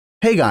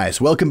Hey guys,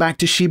 welcome back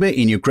to Shiba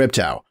Inu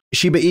Crypto.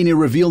 Shiba Inu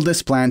revealed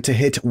this plan to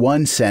hit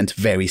 1 cent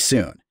very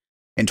soon.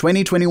 In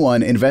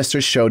 2021,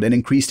 investors showed an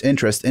increased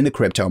interest in the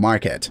crypto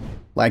market.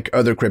 Like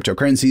other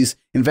cryptocurrencies,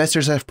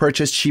 investors have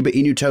purchased Shiba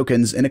Inu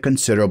tokens in a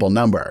considerable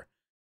number.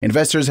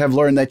 Investors have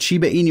learned that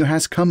Shiba Inu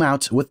has come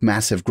out with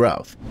massive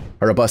growth,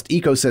 a robust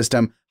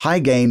ecosystem, high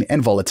gain,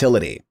 and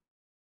volatility.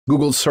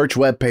 Google's search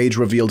web page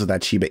revealed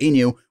that Shiba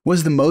Inu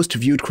was the most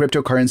viewed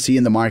cryptocurrency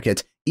in the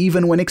market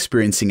even when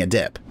experiencing a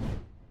dip.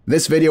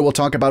 This video will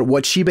talk about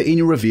what Shiba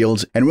Inu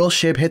revealed and will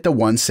SHIB hit the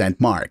 1 cent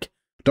mark.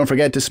 Don't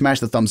forget to smash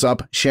the thumbs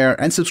up, share,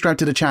 and subscribe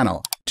to the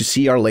channel to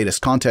see our latest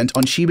content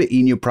on Shiba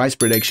Inu price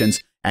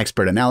predictions,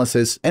 expert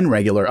analysis, and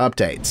regular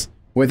updates.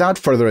 Without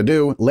further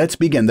ado, let's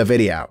begin the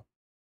video.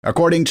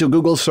 According to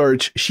Google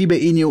search, Shiba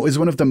Inu is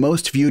one of the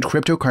most viewed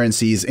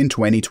cryptocurrencies in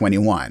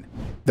 2021.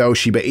 Though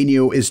Shiba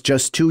Inu is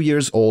just 2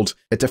 years old,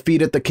 it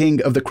defeated the king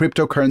of the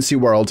cryptocurrency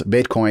world,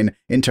 Bitcoin,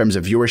 in terms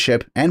of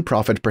viewership and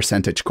profit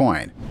percentage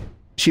coin.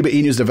 Shiba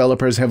Inu's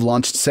developers have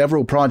launched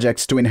several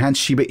projects to enhance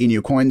Shiba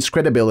Inu coin's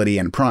credibility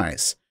and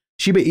price.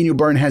 Shiba Inu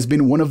Burn has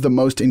been one of the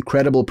most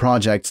incredible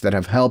projects that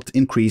have helped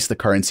increase the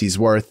currency's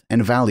worth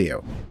and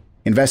value.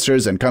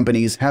 Investors and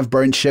companies have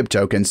burned SHIB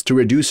tokens to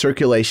reduce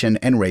circulation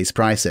and raise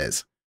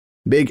prices.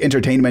 Big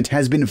Entertainment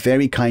has been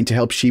very kind to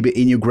help Shiba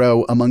Inu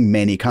grow among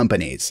many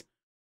companies.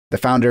 The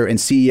founder and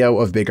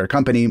CEO of Bigger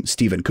Company,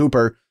 Stephen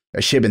Cooper,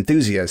 a SHIB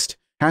enthusiast,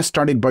 has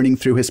started burning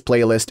through his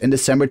playlist in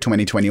December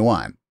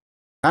 2021.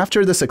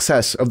 After the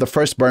success of the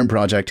first burn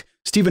project,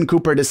 Stephen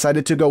Cooper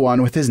decided to go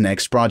on with his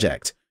next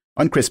project.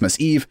 On Christmas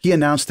Eve, he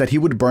announced that he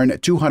would burn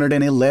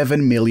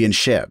 211 million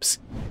SHIBs.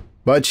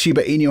 But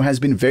Shiba Inu has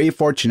been very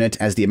fortunate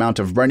as the amount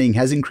of burning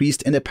has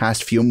increased in the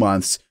past few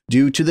months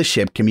due to the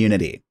SHIB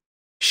community.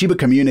 Shiba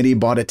community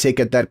bought a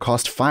ticket that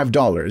cost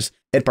 $5.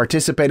 It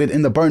participated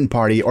in the burn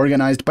party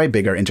organized by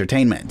Bigger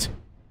Entertainment.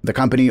 The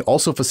company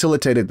also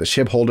facilitated the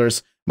SHIB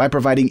holders by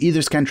providing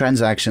Etherscan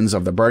transactions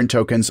of the burn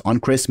tokens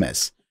on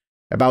Christmas.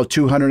 About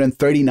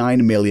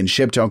 239 million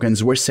SHIB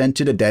tokens were sent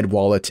to the dead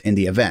wallet in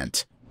the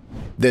event.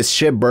 This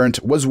SHIB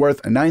burnt was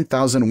worth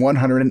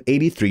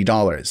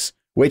 $9,183,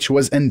 which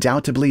was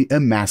undoubtedly a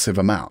massive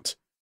amount.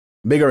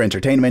 Bigger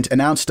Entertainment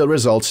announced the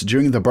results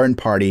during the burn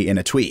party in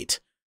a tweet.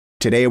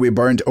 Today we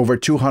burned over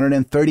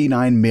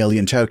 239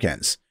 million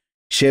tokens.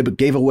 SHIB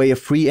gave away a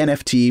free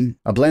NFT,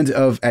 a blend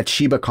of at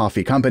Shiba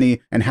Coffee Company,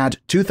 and had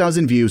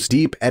 2,000 views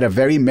deep at a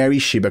very merry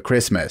Shiba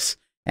Christmas.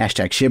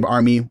 #SHIB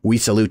Army, we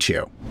salute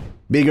you.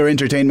 Bigger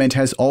Entertainment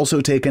has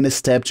also taken a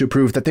step to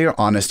prove that they are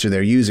honest to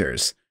their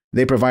users.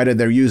 They provided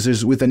their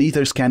users with an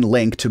Etherscan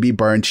link to be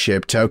burned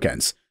SHIB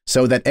tokens,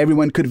 so that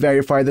everyone could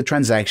verify the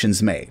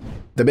transactions made.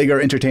 The Bigger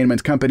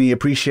Entertainment company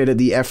appreciated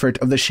the effort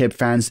of the SHIB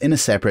fans in a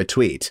separate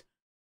tweet.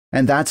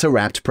 And that's a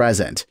wrapped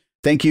present.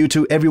 Thank you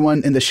to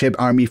everyone in the SHIB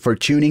Army for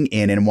tuning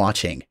in and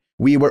watching.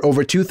 We were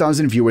over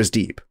 2,000 viewers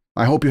deep.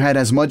 I hope you had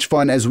as much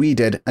fun as we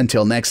did.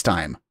 Until next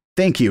time.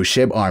 Thank you,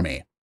 SHIB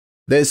Army.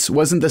 This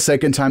wasn't the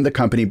second time the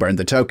company burned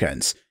the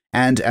tokens,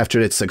 and after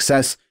its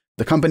success,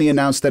 the company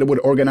announced that it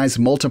would organize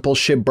multiple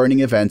SHIB burning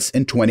events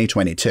in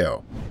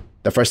 2022.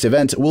 The first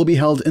event will be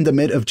held in the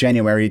mid of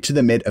January to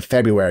the mid of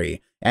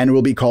February and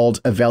will be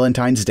called a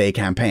Valentine's Day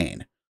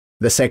campaign.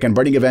 The second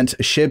burning event,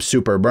 SHIB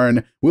Super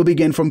Burn, will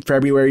begin from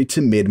February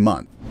to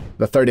mid-month.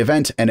 The third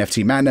event,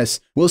 NFT Madness,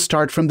 will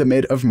start from the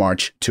mid of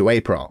March to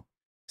April.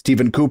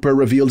 Stephen Cooper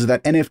revealed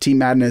that NFT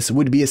Madness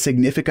would be a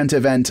significant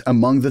event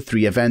among the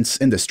 3 events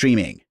in the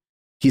streaming.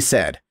 He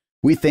said,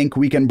 "We think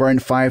we can burn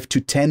 5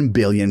 to 10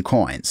 billion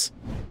coins."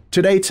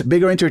 To date,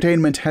 Bigger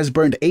Entertainment has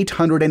burned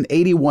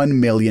 881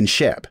 million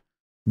SHIB.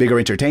 Bigger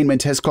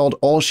Entertainment has called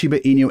all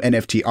Shiba Inu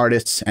NFT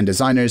artists and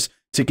designers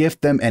to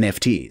gift them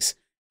NFTs,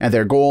 and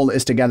their goal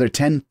is to gather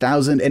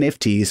 10,000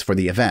 NFTs for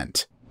the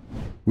event.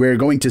 "We're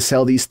going to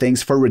sell these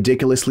things for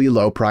ridiculously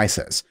low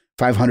prices,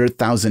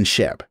 500,000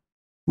 SHIB.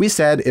 We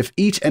said if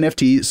each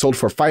NFT sold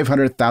for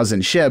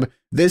 500,000 SHIB,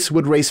 this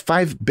would raise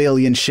 5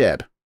 billion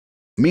SHIB.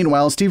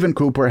 Meanwhile, Stephen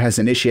Cooper has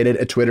initiated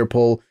a Twitter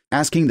poll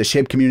asking the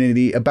SHIB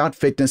community about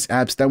fitness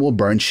apps that will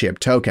burn SHIB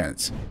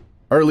tokens.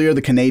 Earlier,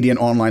 the Canadian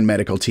online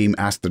medical team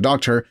Ask the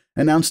Doctor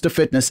announced a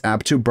fitness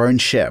app to burn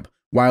SHIB,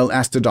 while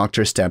Ask the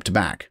Doctor stepped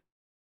back.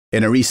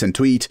 In a recent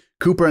tweet,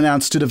 Cooper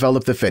announced to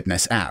develop the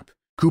fitness app.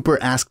 Cooper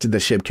asked the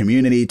SHIB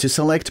community to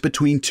select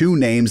between 2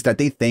 names that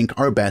they think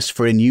are best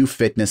for a new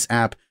fitness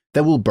app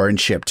that will burn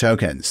SHIB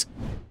tokens.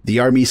 The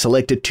army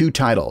selected 2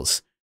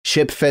 titles,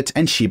 SHIB Fit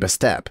and Shiba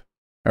Step.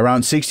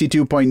 Around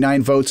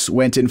 62.9 votes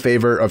went in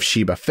favor of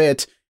Shiba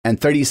Fit and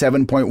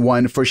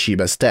 37.1 for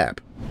Shiba Step.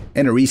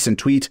 In a recent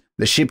tweet,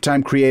 the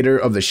SHIBTime creator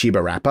of the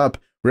Shiba Wrap-Up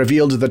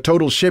revealed the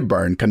total SHIB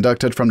burn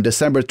conducted from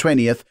December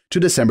 20th to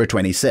December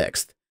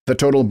 26th. The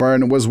total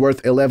burn was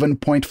worth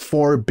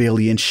 11.4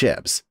 billion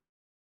SHIBs.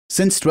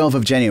 Since 12th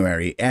of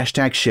January,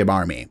 #SHIB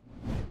Army.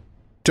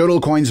 Total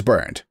coins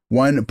burned,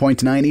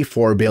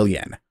 1.94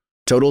 billion.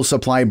 Total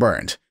supply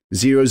burned,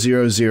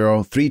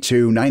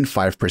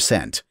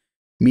 0.0003295%.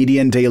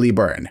 Median daily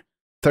burn,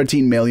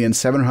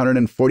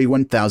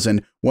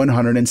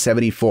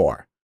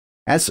 13,741,174.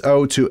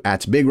 SO to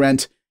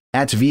 @BigRent,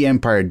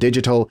 @VEmpire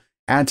Digital,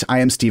 @I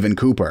am Stephen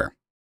Cooper.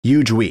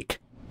 Huge week.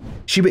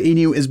 Shiba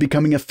Inu is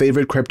becoming a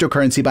favorite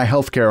cryptocurrency by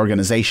healthcare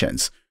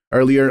organizations.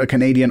 Earlier, a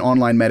Canadian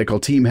online medical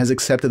team has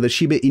accepted the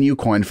Shiba Inu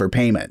coin for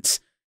payments.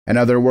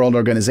 Another world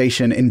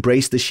organization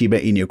embraced the Shiba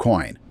Inu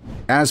coin.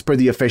 As per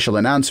the official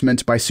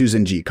announcement by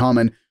Susan G.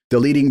 Komen, the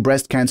leading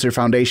breast cancer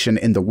foundation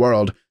in the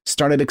world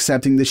started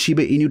accepting the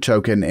Shiba Inu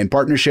token in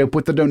partnership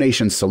with the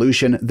donation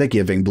solution, The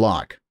Giving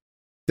Block.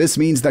 This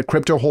means that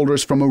crypto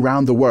holders from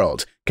around the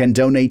world can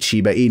donate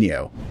Shiba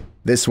Inu.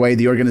 This way,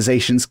 the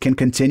organizations can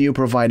continue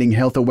providing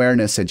health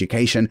awareness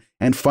education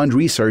and fund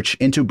research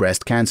into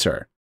breast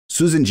cancer.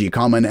 Susan G.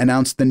 Komen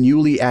announced the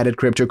newly added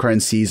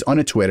cryptocurrencies on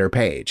a Twitter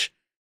page.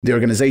 The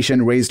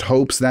organization raised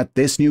hopes that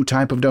this new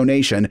type of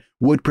donation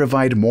would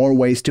provide more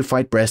ways to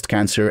fight breast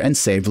cancer and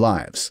save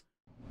lives.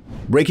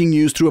 Breaking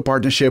news through a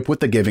partnership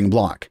with The Giving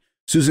Block.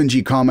 Susan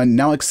G. Komen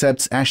now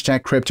accepts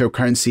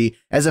 #cryptocurrency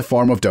as a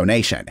form of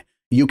donation.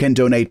 You can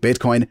donate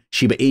Bitcoin,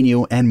 Shiba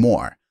Inu, and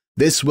more.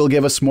 This will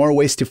give us more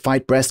ways to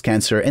fight breast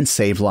cancer and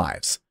save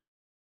lives.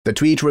 The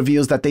tweet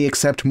reveals that they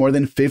accept more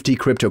than 50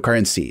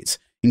 cryptocurrencies,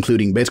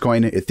 including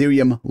Bitcoin,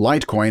 Ethereum,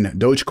 Litecoin,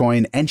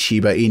 Dogecoin, and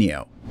Shiba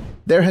Inu.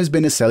 There has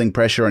been a selling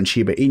pressure on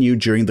Shiba Inu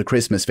during the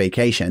Christmas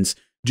vacations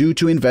due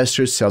to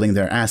investors selling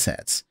their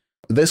assets.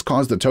 This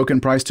caused the token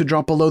price to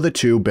drop below the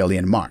 2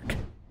 billion mark.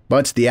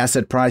 But the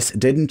asset price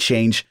didn't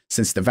change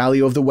since the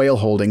value of the whale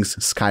holdings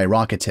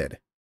skyrocketed.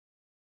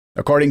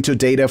 According to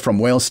data from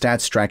Whale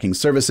Stats tracking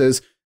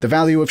services, the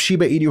value of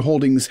Shiba Inu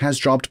holdings has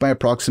dropped by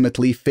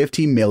approximately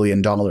 $50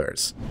 million.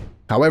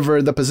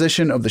 However, the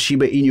position of the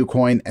Shiba Inu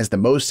coin as the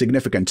most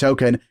significant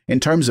token in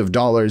terms of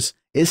dollars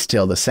is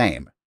still the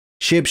same.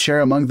 SHIB share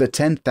among the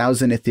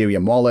 10,000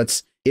 Ethereum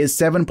wallets is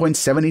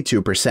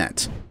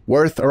 7.72%,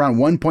 worth around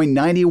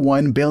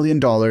 $1.91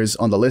 billion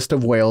on the list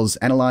of whales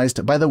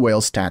analyzed by the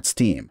Whale Stats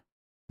team.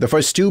 The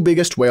first two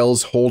biggest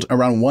whales hold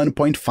around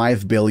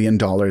 $1.5 billion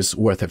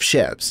worth of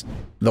SHIBs.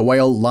 The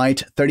whale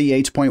Lite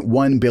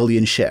 38.1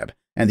 billion SHIB,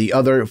 and the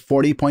other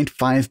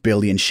 40.5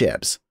 billion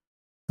SHIBs.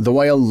 The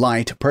whale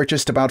Lite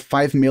purchased about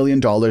 $5 million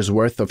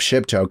worth of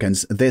SHIB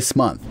tokens this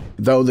month,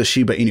 though the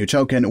Shiba Inu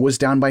token was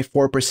down by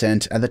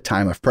 4% at the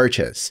time of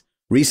purchase.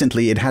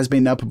 Recently, it has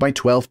been up by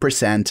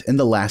 12% in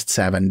the last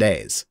 7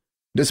 days.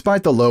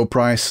 Despite the low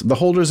price, the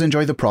holders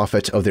enjoy the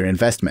profit of their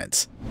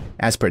investments.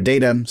 As per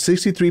data,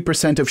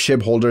 63% of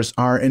SHIB holders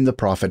are in the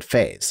profit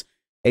phase,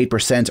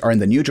 8% are in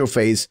the neutral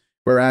phase,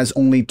 whereas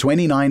only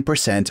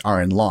 29%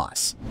 are in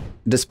loss.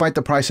 Despite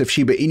the price of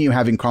Shiba Inu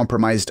having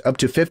compromised up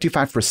to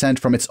 55%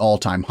 from its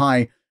all-time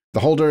high,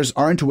 the holders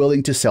aren't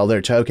willing to sell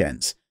their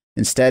tokens.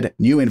 Instead,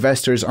 new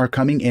investors are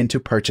coming in to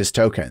purchase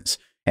tokens,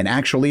 and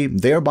actually,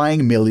 they're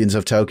buying millions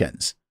of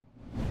tokens.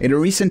 In a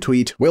recent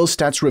tweet, Whale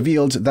Stats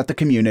revealed that the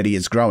community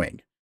is growing.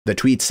 The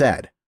tweet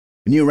said,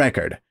 "New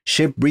record,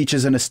 SHIB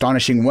reaches an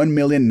astonishing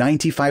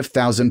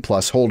 1,095,000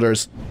 plus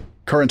holders.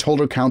 Current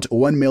holder count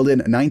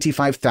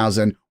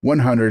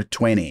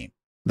 1,095,120.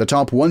 The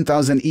top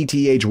 1,000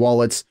 ETH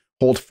wallets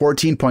hold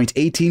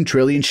 14.18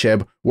 trillion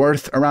SHIB,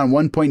 worth around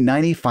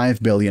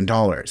 $1.95 billion.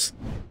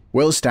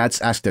 Whale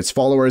Stats asked its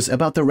followers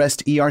about the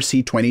Rest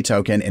ERC20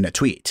 token in a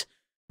tweet.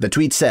 The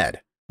tweet said,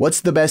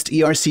 "What's the best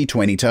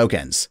ERC20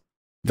 tokens?"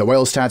 The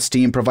Whale Stats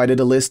team provided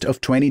a list of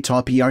 20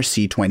 top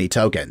ERC20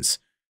 tokens.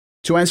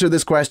 To answer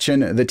this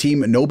question, the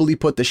team nobly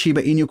put the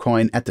Shiba Inu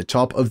coin at the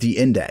top of the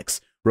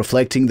index,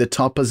 reflecting the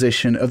top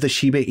position of the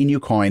Shiba Inu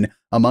coin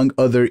among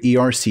other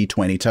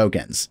ERC20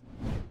 tokens.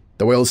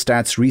 The Whale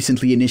Stats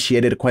recently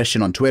initiated a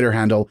question on Twitter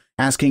handle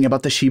asking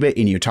about the Shiba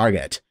Inu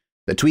target.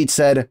 The tweet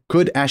said,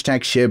 "Could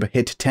 #SHIB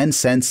hit 10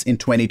 cents in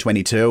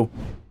 2022?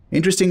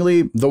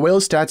 Interestingly, the Whale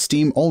Stats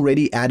team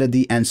already added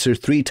the answer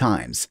 3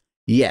 times,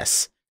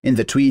 yes, in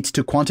the tweet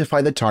to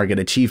quantify the target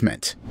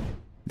achievement.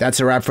 That's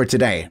a wrap for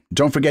today.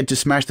 Don't forget to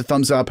smash the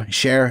thumbs up,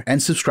 share,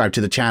 and subscribe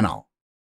to the channel.